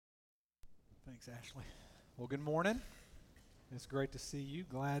Thanks, Ashley. Well, good morning. It's great to see you.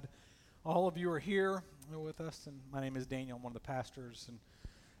 Glad all of you are here with us. And my name is Daniel. I'm one of the pastors.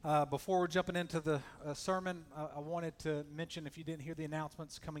 And before we're jumping into the sermon, I wanted to mention, if you didn't hear the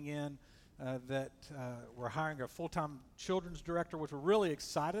announcements coming in, that we're hiring a full-time children's director, which we're really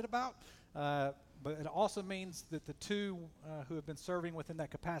excited about. But it also means that the two who have been serving within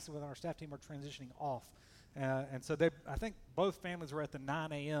that capacity within our staff team are transitioning off. And so I think both families are at the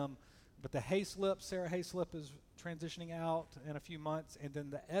 9 a.m., but the Hayslip, Sarah Hayslip, is transitioning out in a few months. And then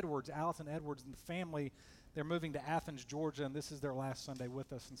the Edwards, Allison Edwards and the family, they're moving to Athens, Georgia, and this is their last Sunday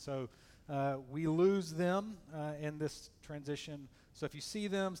with us. And so we lose them in this transition. So if you see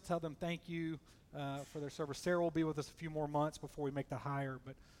them, tell them thank you for their service. Sarah will be with us a few more months before we make the hire,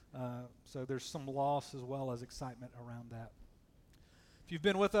 but so there's some loss as well as excitement around that. If you've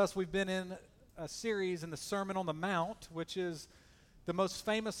been with us, we've been in a series in the Sermon on the Mount, which is the most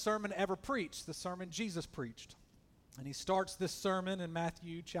famous sermon ever preached, the sermon Jesus preached. And he starts this sermon in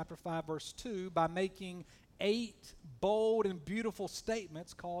Matthew chapter 5, verse 2 by making 8 bold and beautiful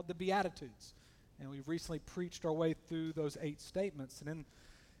statements called the Beatitudes. And we've recently preached our way through those 8 statements. And in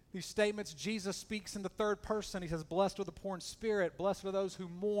these statements, Jesus speaks in the third person. He says, "Blessed are the poor in spirit, blessed are those who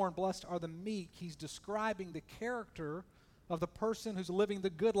mourn, blessed are the meek." He's describing the character of the person who's living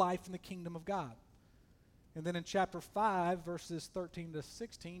the good life in the kingdom of God. And then in chapter 5, verses 13 to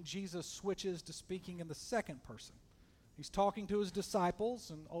 16, Jesus switches to speaking in the second person. He's talking to his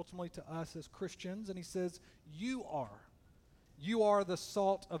disciples and ultimately to us as Christians, and he says, You are the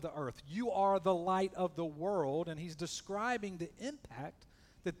salt of the earth. You are the light of the world. And he's describing the impact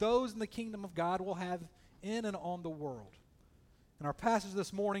that those in the kingdom of God will have in and on the world. In our passage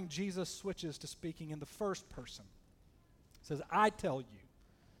this morning, Jesus switches to speaking in the first person. He says, I tell you.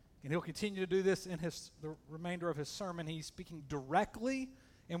 And he'll continue to do this in the remainder of his sermon. He's speaking directly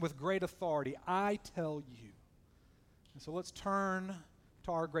and with great authority. I tell you. And so let's turn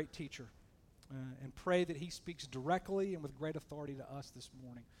to our great teacher and pray that he speaks directly and with great authority to us this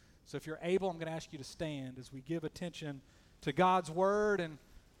morning. So if you're able, I'm going to ask you to stand as we give attention to God's word and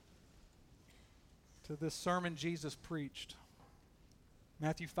to this sermon Jesus preached.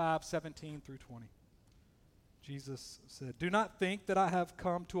 Matthew 5, 17 through 20. Jesus said, "Do not think that I have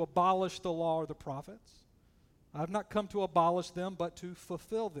come to abolish the law or the prophets. I have not come to abolish them, but to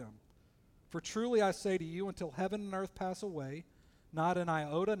fulfill them. For truly I say to you, until heaven and earth pass away, not an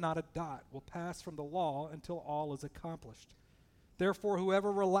iota, not a dot will pass from the law until all is accomplished. Therefore,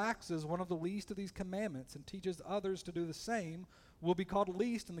 whoever relaxes one of the least of these commandments and teaches others to do the same will be called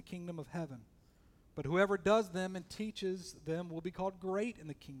least in the kingdom of heaven. But whoever does them and teaches them will be called great in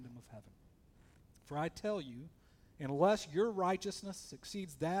the kingdom of heaven. For I tell you, unless your righteousness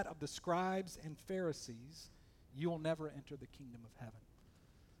exceeds that of the scribes and Pharisees, you will never enter the kingdom of heaven."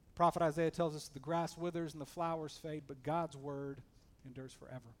 The prophet Isaiah tells us the grass withers and the flowers fade, but God's word endures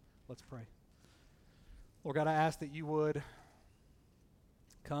forever. Let's pray. Lord God, I ask that you would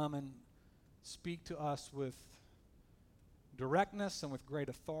come and speak to us with directness and with great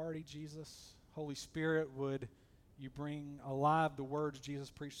authority, Jesus. Holy Spirit, would you bring alive the words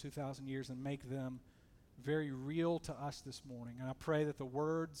Jesus preached 2,000 years and make them very real to us this morning. And I pray that the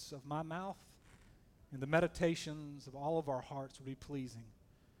words of my mouth and the meditations of all of our hearts would be pleasing.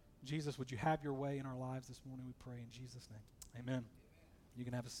 Jesus, would you have your way in our lives this morning, we pray in Jesus' name. Amen. You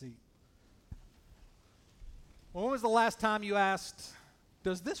can have a seat. Well, when was the last time you asked,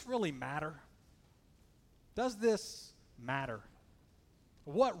 does this really matter? Does this matter?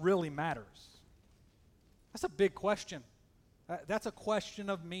 What really matters? That's a big question. That's a question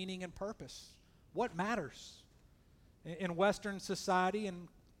of meaning and purpose. What matters? In Western society and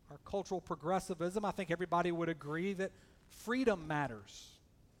our cultural progressivism, I think everybody would agree that freedom matters.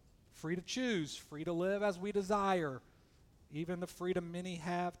 Free to choose, free to live as we desire, even the freedom many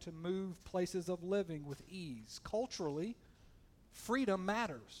have to move places of living with ease. Culturally, freedom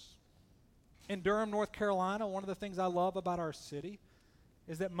matters. In Durham, North Carolina, one of the things I love about our city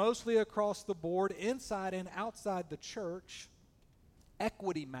is that mostly across the board, inside and outside the church,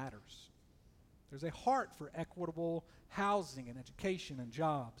 equity matters. There's a heart for equitable housing and education and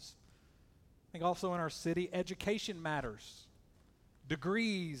jobs. I think also in our city, education matters.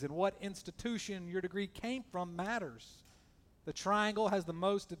 Degrees and what institution your degree came from matters. The Triangle has the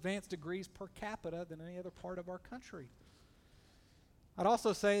most advanced degrees per capita than any other part of our country. I'd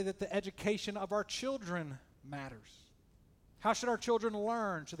also say that the education of our children matters. How should our children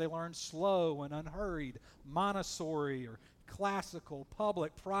learn? Should they learn slow and unhurried, Montessori or classical,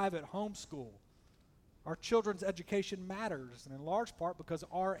 public, private, homeschool? Our children's education matters, and in large part because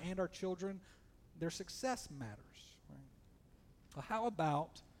our children, their success matters. Right? Well, how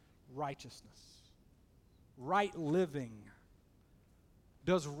about righteousness, right living.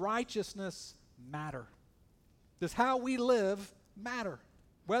 Does righteousness matter? Does how we live matter?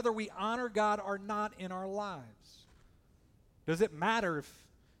 Whether we honor God or not in our lives. Does it matter if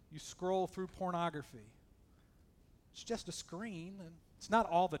you scroll through pornography? It's just a screen, and it's not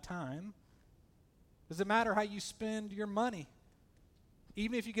all the time. Does it matter how you spend your money?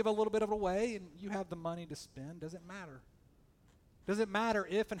 Even if you give a little bit of it away and you have the money to spend, does it matter? Does it matter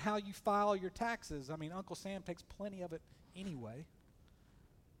if and how you file your taxes? I mean, Uncle Sam takes plenty of it anyway.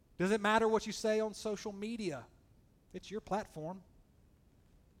 Does it matter what you say on social media? It's your platform.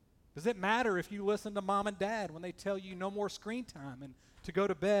 Does it matter if you listen to mom and dad when they tell you no more screen time and to go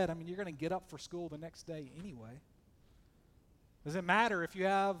to bed? I mean, you're going to get up for school the next day anyway. Does it matter if you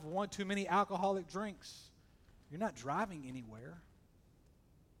have one too many alcoholic drinks? You're not driving anywhere.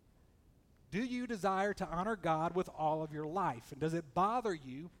 Do you desire to honor God with all of your life? And does it bother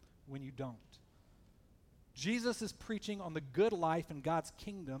you when you don't? Jesus is preaching on the good life in God's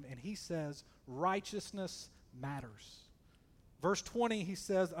kingdom, and he says righteousness matters. Verse 20, he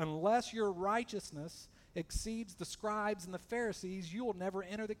says, unless your righteousness exceeds the scribes and the Pharisees, you will never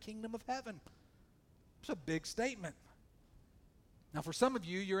enter the kingdom of heaven. It's a big statement. Now, for some of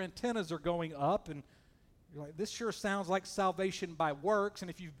you, your antennas are going up, and you're like, this sure sounds like salvation by works.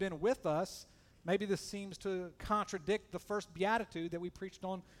 And if you've been with us, maybe this seems to contradict the first beatitude that we preached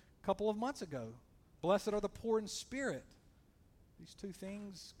on a couple of months ago. Blessed are the poor in spirit. These two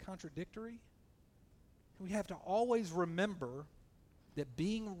things contradictory? We have to always remember that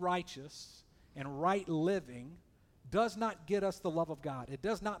being righteous and right living does not get us the love of God. It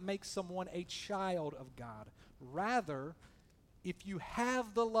does not make someone a child of God. Rather, if you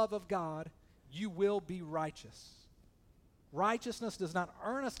have the love of God, you will be righteous. Righteousness does not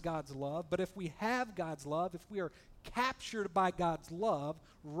earn us God's love, but if we have God's love, if we are captured by God's love,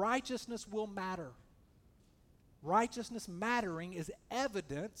 righteousness will matter. Righteousness mattering is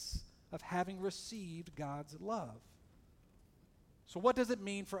evidence of having received God's love. So what does it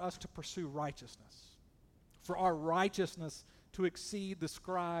mean for us to pursue righteousness? For our righteousness to exceed the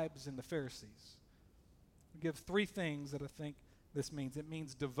scribes and the Pharisees? We give three things that I think this means. It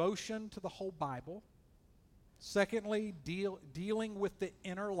means devotion to the whole Bible. Secondly, dealing with the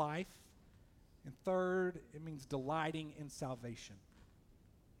inner life. And third, it means delighting in salvation.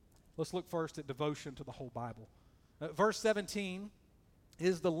 Let's look first at devotion to the whole Bible. Verse 17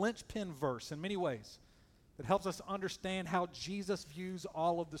 is the linchpin verse in many ways that helps us understand how Jesus views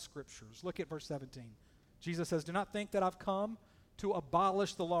all of the scriptures. Look at verse 17. Jesus says, do not think that I've come to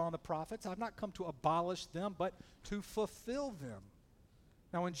abolish the law and the prophets. I've not come to abolish them, but to fulfill them.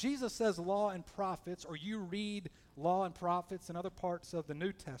 Now, when Jesus says law and prophets, or you read law and prophets in other parts of the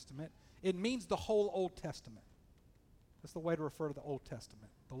New Testament, it means the whole Old Testament. That's the way to refer to the Old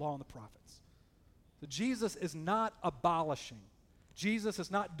Testament, the law and the prophets. So Jesus is not abolishing. Jesus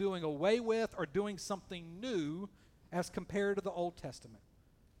is not doing away with or doing something new as compared to the Old Testament.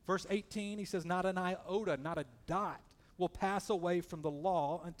 Verse 18, he says, not an iota, not a dot will pass away from the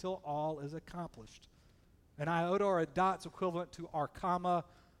law until all is accomplished. An iota or a dot is equivalent to our comma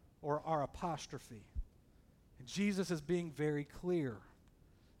or our apostrophe. And Jesus is being very clear.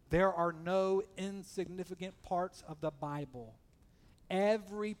 There are no insignificant parts of the Bible.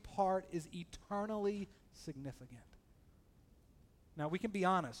 Every part is eternally significant. Now, we can be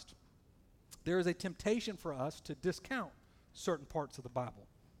honest. There is a temptation for us to discount certain parts of the Bible.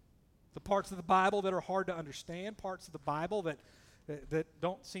 The parts of the Bible that are hard to understand, parts of the Bible that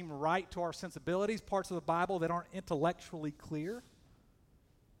don't seem right to our sensibilities, parts of the Bible that aren't intellectually clear.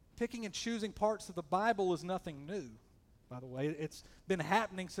 Picking and choosing parts of the Bible is nothing new, by the way. It's been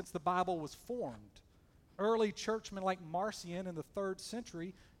happening since the Bible was formed. Early churchmen like Marcion in the 3rd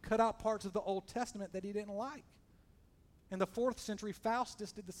century cut out parts of the Old Testament that he didn't like. In the 4th century,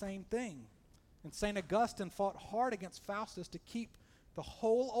 Faustus did the same thing. And St. Augustine fought hard against Faustus to keep the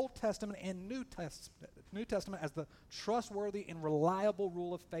whole Old Testament and New Testament as the trustworthy and reliable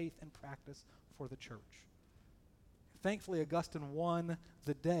rule of faith and practice for the church. Thankfully, Augustine won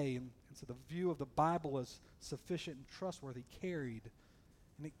the day, and so the view of the Bible as sufficient and trustworthy carried.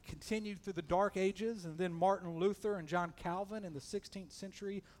 And it continued through the Dark Ages, and then Martin Luther and John Calvin in the 16th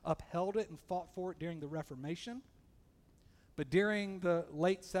century upheld it and fought for it during the Reformation. But during the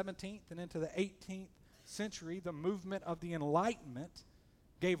late 17th and into the 18th century, the movement of the Enlightenment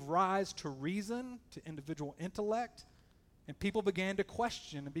gave rise to reason, to individual intellect, and people began to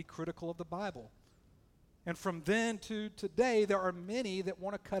question and be critical of the Bible. And from then to today, there are many that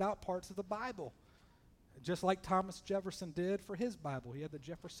want to cut out parts of the Bible, just like Thomas Jefferson did for his Bible. He had the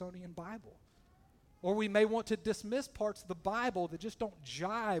Jeffersonian Bible. Or we may want to dismiss parts of the Bible that just don't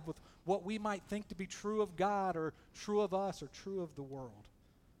jive with what we might think to be true of God or true of us or true of the world.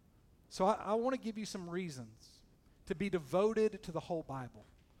 So I want to give you some reasons to be devoted to the whole Bible.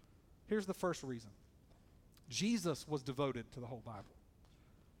 Here's the first reason. Jesus was devoted to the whole Bible.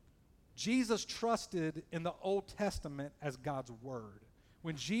 Jesus trusted in the Old Testament as God's word.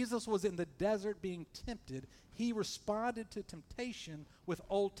 When Jesus was in the desert being tempted, he responded to temptation with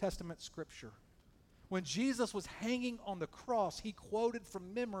Old Testament scripture. When Jesus was hanging on the cross, he quoted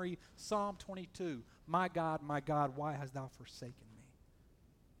from memory Psalm 22, my God, why hast thou forsaken me?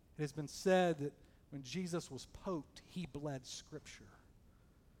 It has been said that when Jesus was poked, he bled scripture.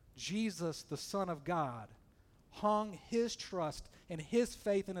 Jesus, the Son of God, hung his trust and his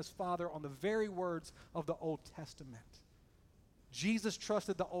faith in his Father on the very words of the Old Testament. Jesus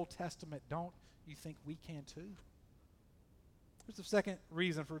trusted the Old Testament. Don't you think we can too? Here's the second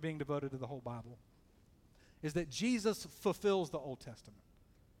reason for being devoted to the whole Bible, is that Jesus fulfills the Old Testament.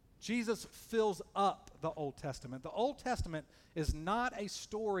 Jesus fills up the Old Testament. The Old Testament is not a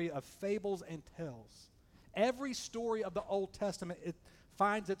story of fables and tales. Every story of the Old Testament, it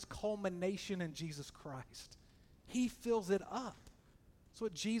finds its culmination in Jesus Christ. He fills it up. That's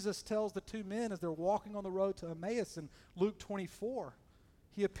what Jesus tells the two men as they're walking on the road to Emmaus in Luke 24.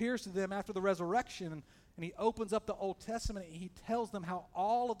 He appears to them after the resurrection, and he opens up the Old Testament, and he tells them how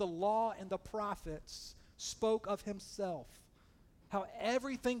all of the law and the prophets spoke of himself, how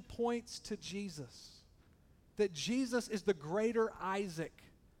everything points to Jesus, that Jesus is the greater Isaac,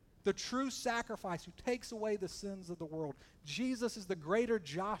 the true sacrifice who takes away the sins of the world. Jesus is the greater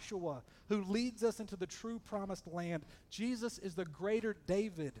Joshua who leads us into the true promised land. Jesus is the greater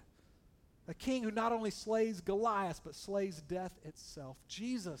David, a king who not only slays Goliath but slays death itself.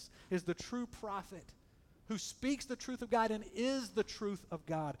 Jesus is the true prophet who speaks the truth of God and is the truth of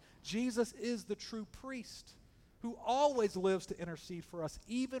God. Jesus is the true priest who always lives to intercede for us.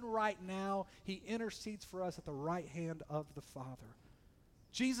 Even right now, he intercedes for us at the right hand of the Father.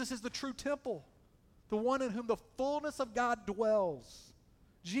 Jesus is the true temple, the one in whom the fullness of God dwells.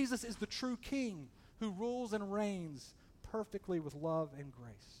 Jesus is the true king who rules and reigns perfectly with love and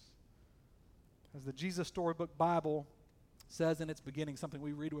grace. As the Jesus Storybook Bible says in its beginning, something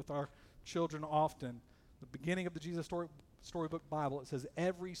we read with our children often, the beginning of the Jesus Storybook Bible, it says,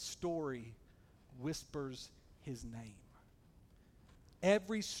 every story whispers his name.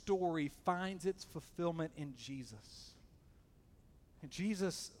 Every story finds its fulfillment in Jesus. And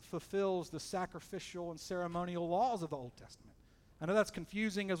Jesus fulfills the sacrificial and ceremonial laws of the Old Testament. I know that's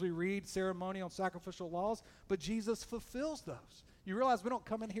confusing as we read ceremonial and sacrificial laws, but Jesus fulfills those. You realize we don't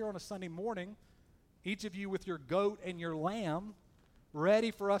come in here on a Sunday morning, each of you with your goat and your lamb,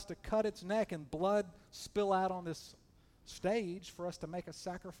 ready for us to cut its neck and blood spill out on this stage for us to make a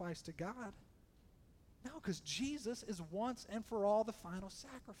sacrifice to God. No, because Jesus is once and for all the final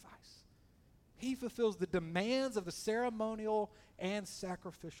sacrifice. He fulfills the demands of the ceremonial and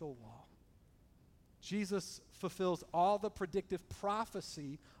sacrificial law. Jesus fulfills all the predictive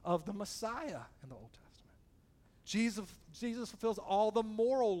prophecy of the Messiah in the Old Testament. Jesus fulfills all the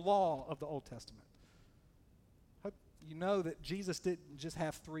moral law of the Old Testament. You know that Jesus didn't just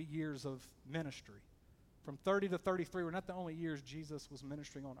have 3 years of ministry. From 30 to 33 were not the only years Jesus was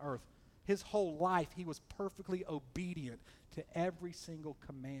ministering on earth. His whole life, he was perfectly obedient to every single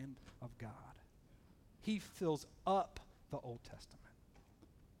command of God. He fills up the Old Testament.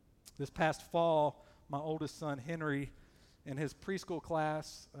 This past fall, my oldest son, Henry, and his preschool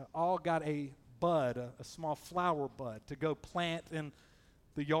class all got a bud, a small flower bud, to go plant in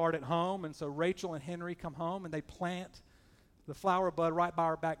the yard at home. And so Rachel and Henry come home and they plant the flower bud right by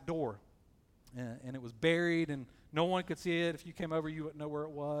our back door. And it was buried and no one could see it. If you came over, you wouldn't know where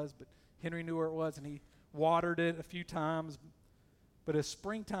it was, but Henry knew where it was and he watered it a few times. But as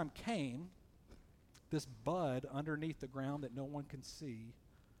springtime came, this bud underneath the ground that no one can see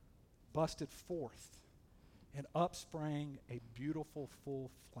busted forth, and up sprang a beautiful full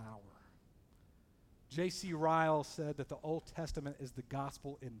flower. J.C. Ryle said that the Old Testament is the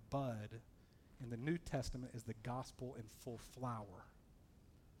gospel in bud, and the New Testament is the gospel in full flower.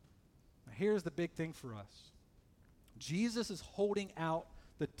 Now here's the big thing for us. Jesus is holding out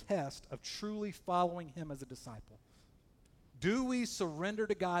the test of truly following him as a disciple. Do we surrender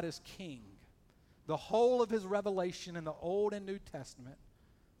to God as King, the whole of his revelation in the Old and New Testament,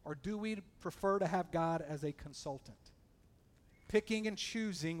 or do we prefer to have God as a consultant, picking and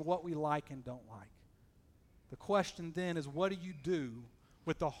choosing what we like and don't like? The question then is, what do you do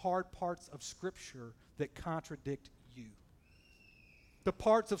with the hard parts of Scripture that contradict you? The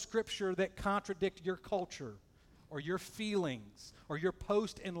parts of Scripture that contradict your culture or your feelings or your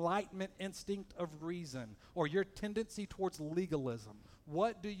post-enlightenment instinct of reason or your tendency towards legalism?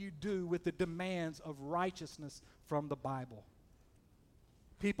 What do you do with the demands of righteousness from the Bible?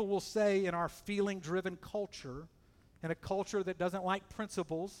 People will say in our feeling-driven culture, in a culture that doesn't like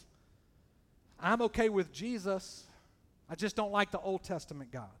principles, I'm okay with Jesus, I just don't like the Old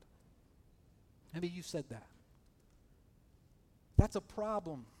Testament God. Maybe you said that. That's a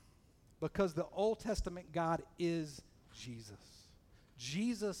problem because the Old Testament God is Jesus.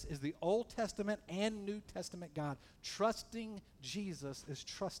 Jesus is the Old Testament and New Testament God. Trusting Jesus is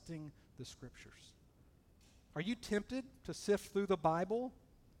trusting the Scriptures. Are you tempted to sift through the Bible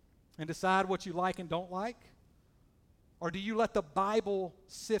and decide what you like and don't like? Or do you let the Bible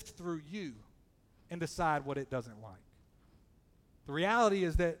sift through you and decide what it doesn't like? The reality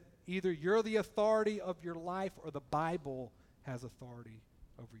is that either you're the authority of your life or the Bible has authority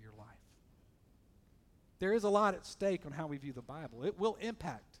over your life. There is a lot at stake on how we view the Bible. It will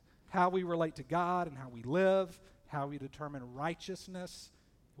impact how we relate to God and how we live, how we determine righteousness.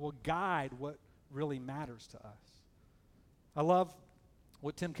 It will guide what really matters to us. I love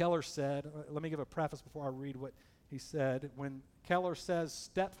what Tim Keller said. Let me give a preface before I read what he said. When Keller says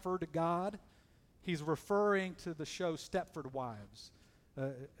Stepford to God, he's referring to the show Stepford Wives.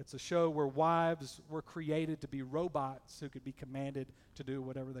 It's a show where wives were created to be robots who could be commanded to do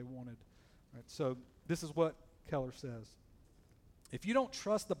whatever they wanted. Right, so this is what Keller says. If you don't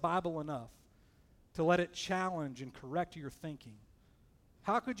trust the Bible enough to let it challenge and correct your thinking,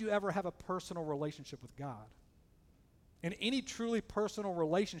 how could you ever have a personal relationship with God? In any truly personal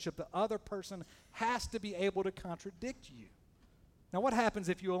relationship, the other person has to be able to contradict you. Now, what happens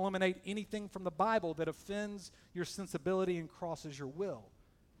if you eliminate anything from the Bible that offends your sensibility and crosses your will?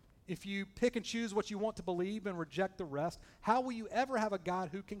 If you pick and choose what you want to believe and reject the rest, how will you ever have a God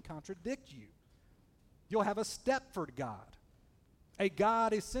who can contradict you? You'll have a Stepford God, a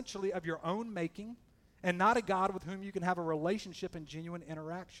God essentially of your own making, and not a God with whom you can have a relationship and genuine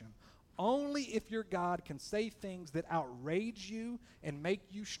interaction. Only if your God can say things that outrage you and make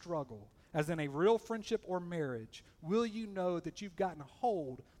you struggle, as in a real friendship or marriage, will you know that you've gotten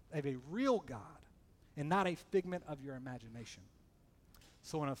hold of a real God and not a figment of your imagination.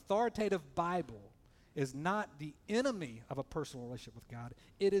 So an authoritative Bible is not the enemy of a personal relationship with God.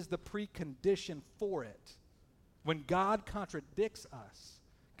 It is the precondition for it. When God contradicts us,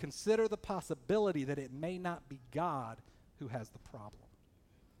 consider the possibility that it may not be God who has the problem.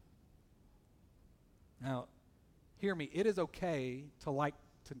 Now, hear me, it is okay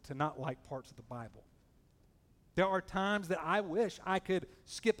to not like parts of the Bible. There are times that I wish I could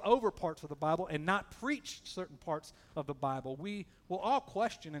skip over parts of the Bible and not preach certain parts of the Bible. We will all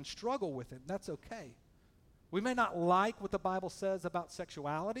question and struggle with it, and that's okay. We may not like what the Bible says about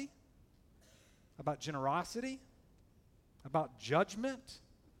sexuality, about generosity, about judgment,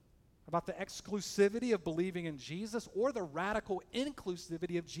 about the exclusivity of believing in Jesus, or the radical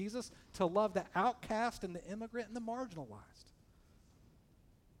inclusivity of Jesus to love the outcast and the immigrant and the marginalized.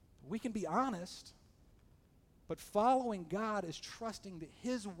 We can be honest, but following God is trusting that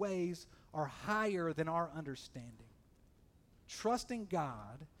His ways are higher than our understanding. Trusting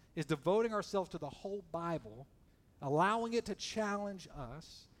God is devoting ourselves to the whole Bible, allowing it to challenge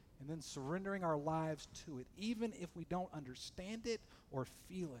us, and then surrendering our lives to it, even if we don't understand it or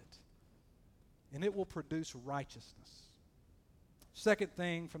feel it. And it will produce righteousness. Second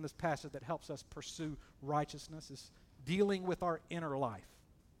thing from this passage that helps us pursue righteousness is dealing with our inner life.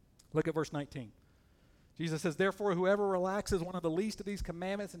 Look at verse 19. Jesus says, therefore, whoever relaxes one of the least of these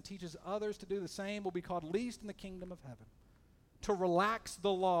commandments and teaches others to do the same will be called least in the kingdom of heaven. To relax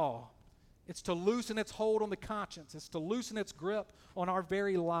the law, it's to loosen its hold on the conscience. It's to loosen its grip on our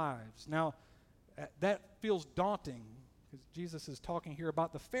very lives. Now, that feels daunting because Jesus is talking here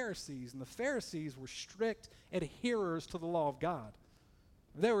about the Pharisees, and the Pharisees were strict adherers to the law of God.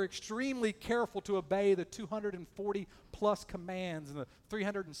 They were extremely careful to obey the 240-plus commands and the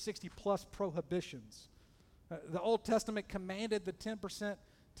 360-plus prohibitions. The Old Testament commanded the 10%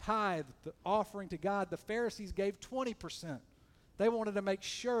 tithe, the offering to God. The Pharisees gave 20%. They wanted to make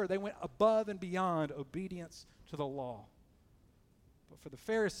sure they went above and beyond obedience to the law. But for the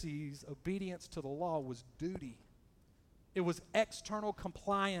Pharisees, obedience to the law was duty. It was external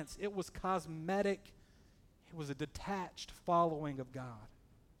compliance. It was cosmetic. It was a detached following of God.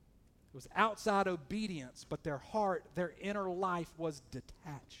 It was outside obedience, but their heart, their inner life was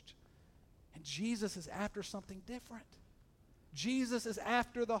detached. And Jesus is after something different. Jesus is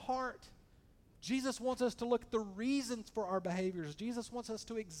after the heart. Jesus wants us to look at the reasons for our behaviors. Jesus wants us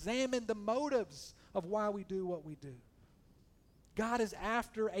to examine the motives of why we do what we do. God is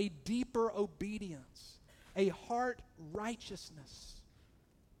after a deeper obedience. a heart righteousness.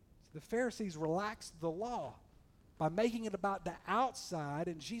 The Pharisees relaxed the law by making it about the outside,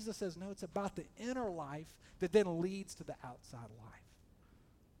 and Jesus says, no, it's about the inner life that then leads to the outside life.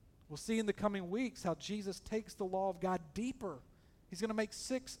 We'll see in the coming weeks how Jesus takes the law of God deeper. He's going to make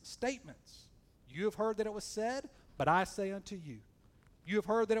 6 statements. You have heard that it was said, but I say unto you. You have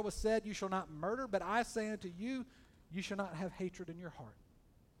heard that it was said, you shall not murder, but I say unto you, you shall not have hatred in your heart.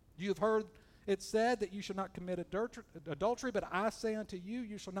 You have heard it said that you shall not commit adultery, but I say unto you,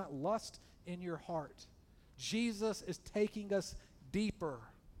 you shall not lust in your heart. Jesus is taking us deeper.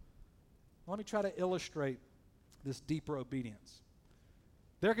 Let me try to illustrate this deeper obedience.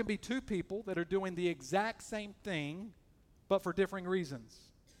 There can be 2 people that are doing the exact same thing, but for differing reasons.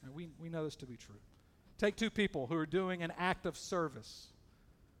 And we know this to be true. Take 2 people who are doing an act of service.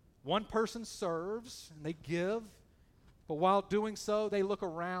 One person serves and they give, but while doing so, they look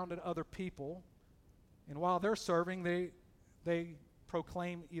around at other people. And while they're serving, they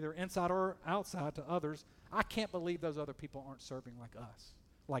proclaim either inside or outside to others, I can't believe those other people aren't serving like us,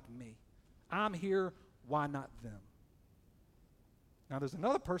 like me. I'm here, why not them? Now there's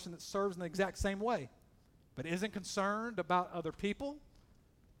another person that serves in the exact same way, but isn't concerned about other people.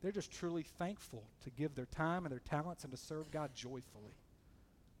 They're just truly thankful to give their time and their talents and to serve God joyfully.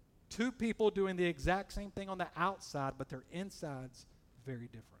 2 people doing the exact same thing on the outside, but their inside's very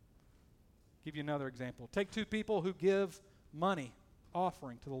different. Give you another example. Take 2 people who give money,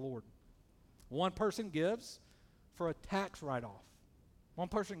 offering to the Lord. One person gives for a tax write-off. One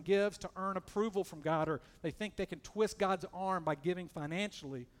person gives to earn approval from God, or they think they can twist God's arm by giving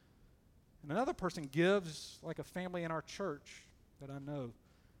financially. And another person gives like a family in our church that I know.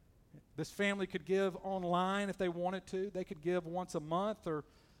 This family could give online if they wanted to. They could give once a month or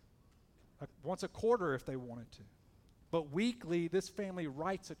once a quarter if they wanted to. But weekly, this family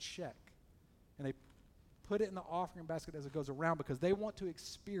writes a check, and they put it in the offering basket as it goes around because they want to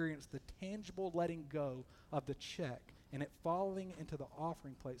experience the tangible letting go of the check and it falling into the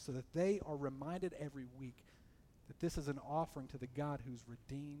offering plate so that they are reminded every week that this is an offering to the God who's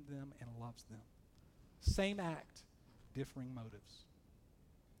redeemed them and loves them. Same act, differing motives.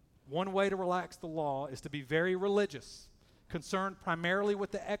 One way to relax the law is to be very religious, concerned primarily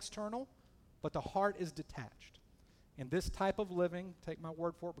with the external, but the heart is detached. And this type of living, take my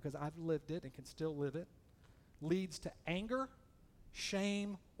word for it because I've lived it and can still live it, leads to anger,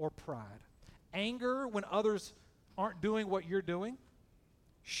 shame, or pride. Anger when others aren't doing what you're doing.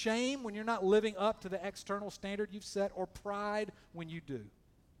 Shame when you're not living up to the external standard you've set, or pride when you do.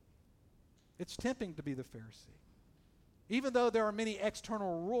 It's tempting to be the Pharisee. Even though there are many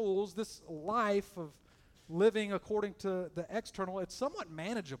external rules, this life of living according to the external, it's somewhat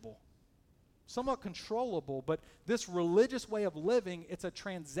manageable, somewhat controllable, but this religious way of living, it's a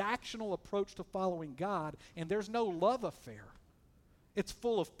transactional approach to following God, and there's no love affair. It's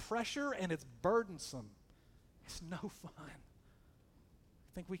full of pressure and it's burdensome. It's no fun.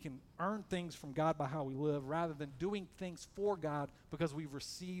 I think we can earn things from God by how we live rather than doing things for God because we've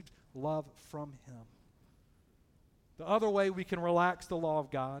received love from Him. The other way we can relax the law of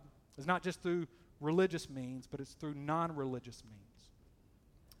God is not just through religious means, but it's through non-religious means.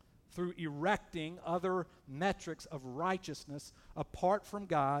 Through erecting other metrics of righteousness apart from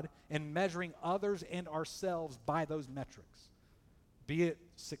God and measuring others and ourselves by those metrics. Be it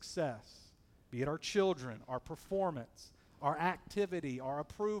success, be it our children, our performance, our activity, our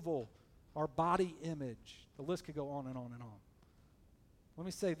approval, our body image. The list could go on and on and on. Let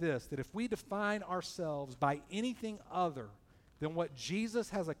me say this, that if we define ourselves by anything other than what Jesus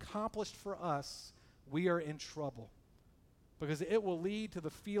has accomplished for us, we are in trouble. Because it will lead to the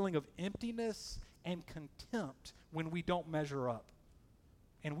feeling of emptiness and contempt when we don't measure up.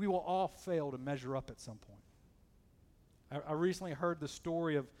 And we will all fail to measure up at some point. I recently heard the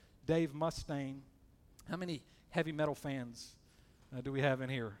story of Dave Mustaine. How many heavy metal fans do we have in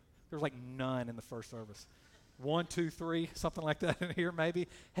here? There's like none in the first service. 1, 2, 3, something like that in here maybe.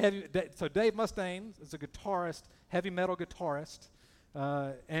 So Dave Mustaine is a guitarist, heavy metal guitarist,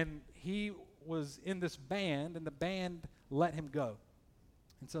 and he was in this band, and the band let him go.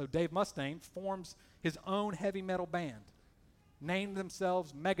 And so Dave Mustaine forms his own heavy metal band, named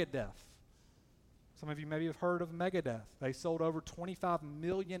themselves Megadeth. Some of you maybe have heard of Megadeth. They sold over 25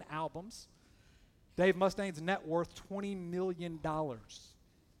 million albums. Dave Mustaine's net worth, $20 million.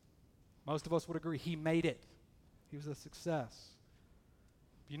 Most of us would agree he made it. He was a success.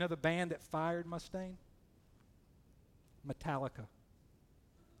 You know the band that fired Mustaine? Metallica.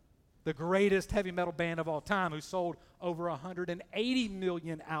 The greatest heavy metal band of all time, who sold over 180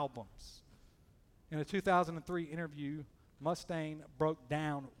 million albums. In a 2003 interview, Mustaine broke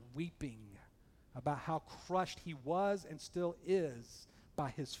down weeping about how crushed he was and still is by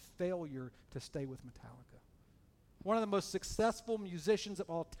his failure to stay with Metallica. One of the most successful musicians of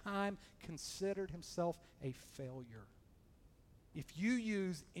all time considered himself a failure. If you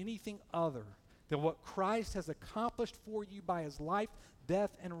use anything other than what Christ has accomplished for you by his life,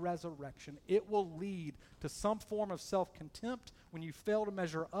 death, and resurrection, it will lead to some form of self-contempt when you fail to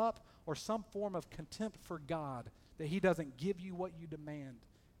measure up, or some form of contempt for God, that he doesn't give you what you demand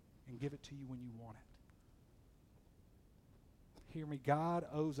and give it to you when you want it. Hear me, God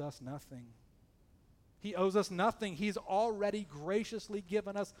owes us nothing. He owes us nothing. He's already graciously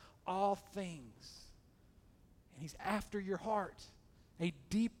given us all things. And he's after your heart, a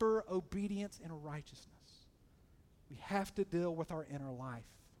deeper obedience and righteousness. We have to deal with our inner life.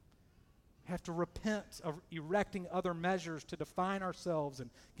 We have to repent of erecting other measures to define ourselves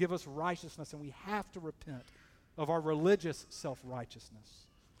and give us righteousness, and we have to repent of our religious self-righteousness.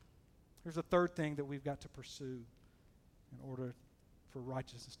 Here's a third thing that we've got to pursue in order for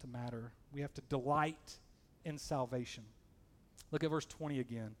righteousness to matter. We have to delight in salvation. Look at verse 20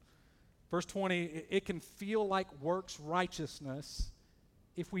 again. Verse 20, it can feel like works righteousness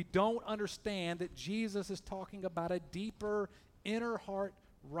if we don't understand that Jesus is talking about a deeper inner heart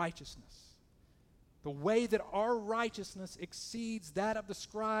righteousness. The way that our righteousness exceeds that of the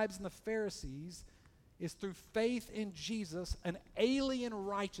scribes and the Pharisees is through faith in Jesus. An alien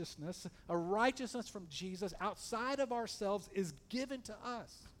righteousness, a righteousness from Jesus outside of ourselves, is given to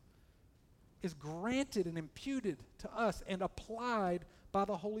us, is granted and imputed to us and applied by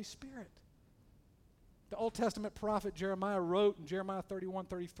the Holy Spirit. The Old Testament prophet Jeremiah wrote in Jeremiah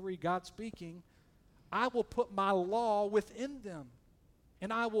 31:33, God speaking, I will put my law within them,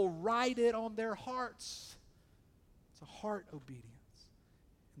 and I will write it on their hearts. It's a heart obedience.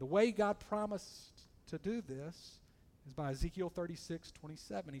 And the way God promised to do this is by Ezekiel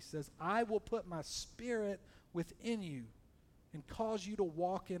 36:27. He says, I will put my spirit within you and cause you to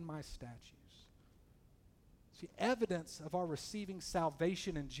walk in my statutes. See, evidence of our receiving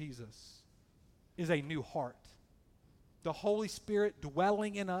salvation in Jesus is a new heart. The Holy Spirit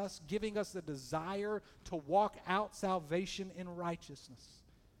dwelling in us, giving us the desire to walk out salvation in righteousness.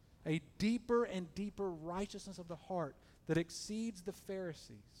 A deeper and deeper righteousness of the heart that exceeds the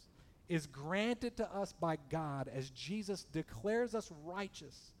Pharisees is granted to us by God as Jesus declares us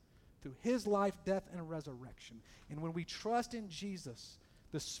righteous through his life, death, and resurrection. And when we trust in Jesus,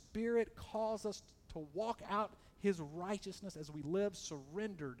 the Spirit calls us to walk out his righteousness as we live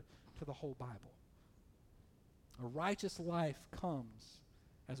surrendered to the whole Bible. A righteous life comes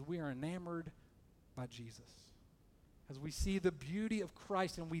as we are enamored by Jesus, as we see the beauty of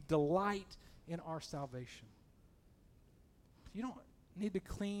Christ and we delight in our salvation. You don't need to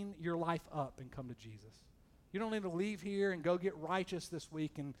clean your life up and come to Jesus. You don't need to leave here and go get righteous this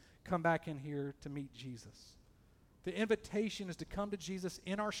week and come back in here to meet Jesus. The invitation is to come to Jesus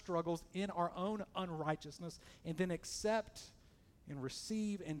in our struggles, in our own unrighteousness, and then accept and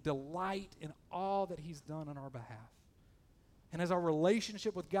receive and delight in all that he's done on our behalf. And as our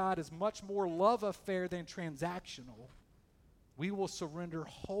relationship with God is much more love affair than transactional, we will surrender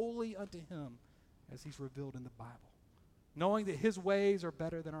wholly unto him as he's revealed in the Bible, knowing that his ways are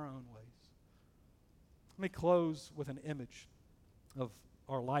better than our own ways. Let me close with an image of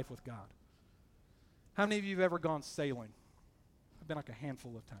our life with God. How many of you have ever gone sailing? I've been like a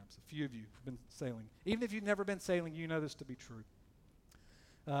handful of times. A few of you have been sailing. Even if you've never been sailing, you know this to be true.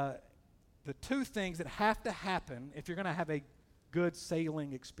 The two things that have to happen if you're going to have a good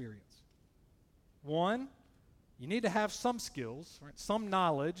sailing experience. One, you need to have some skills, right, some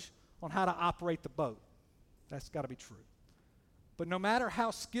knowledge on how to operate the boat. That's got to be true. But no matter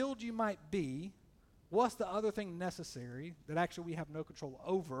how skilled you might be, what's the other thing necessary that actually we have no control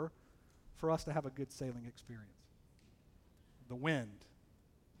over for us to have a good sailing experience? The wind.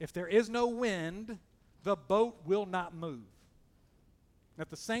 If there is no wind, the boat will not move. At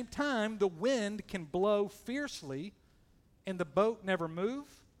the same time, the wind can blow fiercely and the boat never move,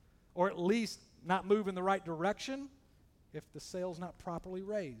 or at least not move in the right direction if the sail's not properly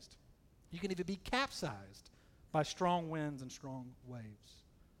raised. You can even be capsized by strong winds and strong waves.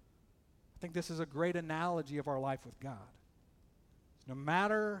 I think this is a great analogy of our life with God. No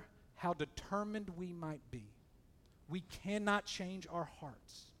matter how determined we might be, we cannot change our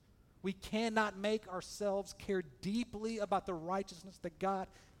hearts. We cannot make ourselves care deeply about the righteousness that God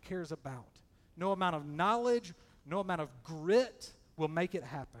cares about. No amount of knowledge, no amount of grit will make it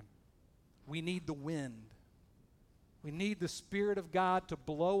happen. We need the wind. We need the Spirit of God to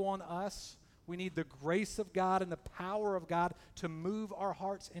blow on us. We need the grace of God and the power of God to move our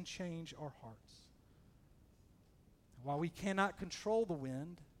hearts and change our hearts. While we cannot control the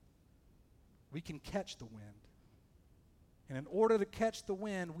wind, we can catch the wind. And in order to catch the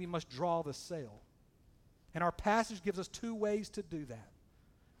wind, we must draw the sail. And our passage gives us two ways to do that.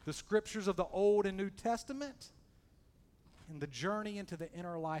 The scriptures of the Old and New Testament, and the journey into the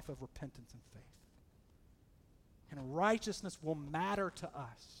inner life of repentance and faith. And righteousness will matter to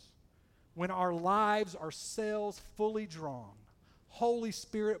us when our lives are sails fully drawn, Holy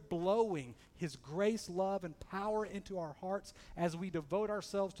Spirit blowing His grace, love, and power into our hearts as we devote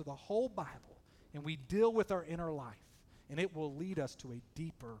ourselves to the whole Bible and we deal with our inner life. And it will lead us to a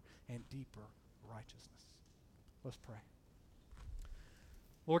deeper and deeper righteousness. Let's pray.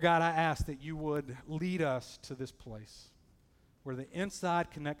 Lord God, I ask that you would lead us to this place where the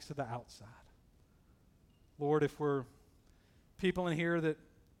inside connects to the outside. Lord, if we're people in here that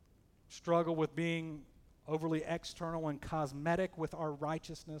struggle with being overly external and cosmetic with our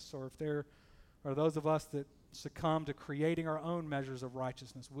righteousness, or if there are those of us that succumb to creating our own measures of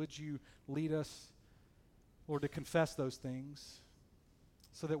righteousness, would you lead us, Lord, to confess those things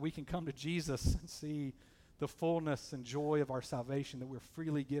so that we can come to Jesus and see the fullness and joy of our salvation, that we're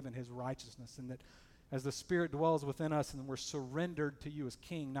freely given His righteousness, and that as the Spirit dwells within us and we're surrendered to you as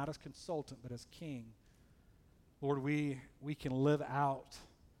King, not as consultant, but as King, Lord, we can live out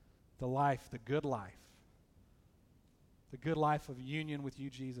the life, the good life of union with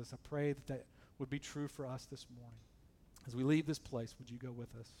you, Jesus. I pray that that would be true for us this morning. As we leave this place, would you go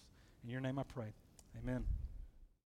with us? In your name I pray. Amen.